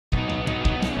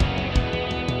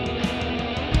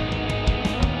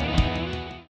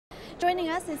Joining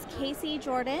us is Casey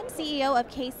Jordan, CEO of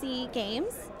Casey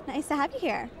Games. Nice to have you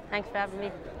here. Thanks for having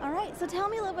me. All right, so tell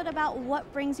me a little bit about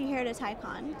what brings you here to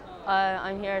Tiecon.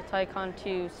 I'm here at Tiecon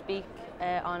to speak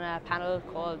on a panel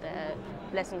called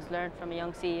Lessons Learned from a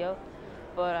Young CEO,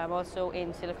 but I'm also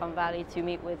in Silicon Valley to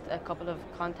meet with a couple of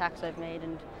contacts I've made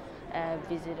and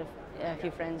visit a few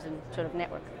friends and sort of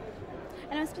network.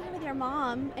 And I'm speaking with your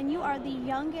mom, and you are the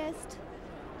youngest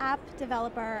app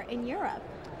developer in Europe.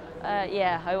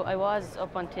 Yeah, I was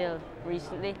up until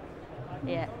recently.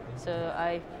 Yeah, so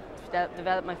I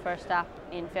developed my first app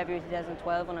in February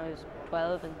 2012 when I was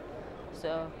 12, and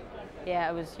so yeah,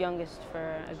 I was youngest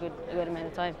for a good amount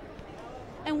of time.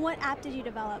 And what app did you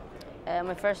develop?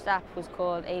 My first app was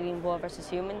called Alien Ball vs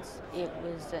Humans. It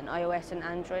was an iOS and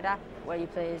Android app where you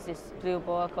play as this blue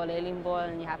ball called Alien Ball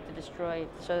and you have to destroy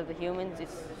sort of the humans.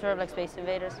 It's sort of like Space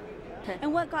Invaders.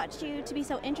 And what got you to be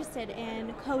so interested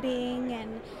in coding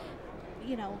and,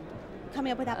 you know,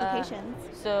 coming up with applications?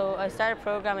 So I started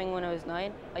programming when I was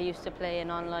 9. I used to play an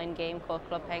online game called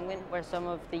Club Penguin where some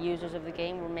of the users of the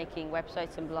game were making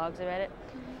websites and blogs about it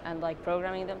and like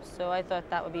programming them. So I thought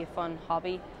that would be a fun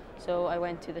hobby. So I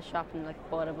went to the shop and like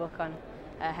bought a book on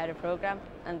how to program,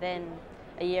 and then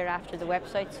a year after the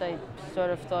websites I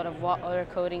sort of thought of what other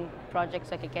coding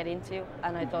projects I could get into,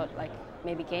 and I thought like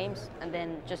maybe games, and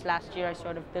then just last year I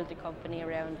sort of built a company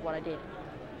around what I did.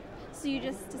 So you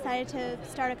just decided to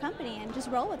start a company and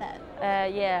just roll with it?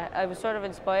 Yeah, I was sort of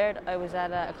inspired. I was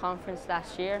at a conference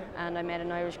last year and I met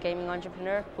an Irish gaming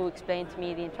entrepreneur who explained to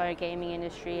me the entire gaming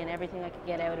industry and everything I could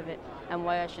get out of it and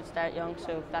why I should start young,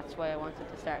 so that's why I wanted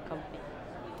to start a company.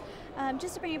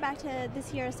 Just to bring you back to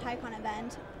this year's Tiecon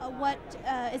event, what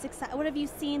have you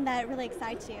seen that really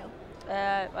excites you?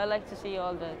 I like to see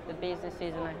all the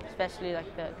businesses, and especially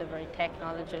like the very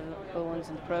technological ones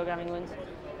and the programming ones.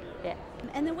 Yeah.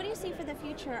 And then what do you see for the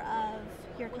future of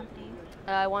your company?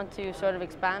 I want to sort of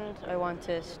expand. I want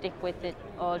to stick with it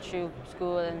all through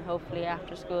school and hopefully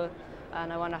after school.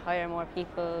 And I want to hire more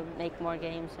people, make more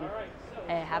games,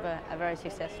 and have a very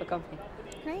successful company.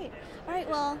 Great. All right,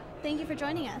 well, thank you for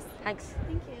joining us. Thanks.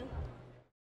 Thank you.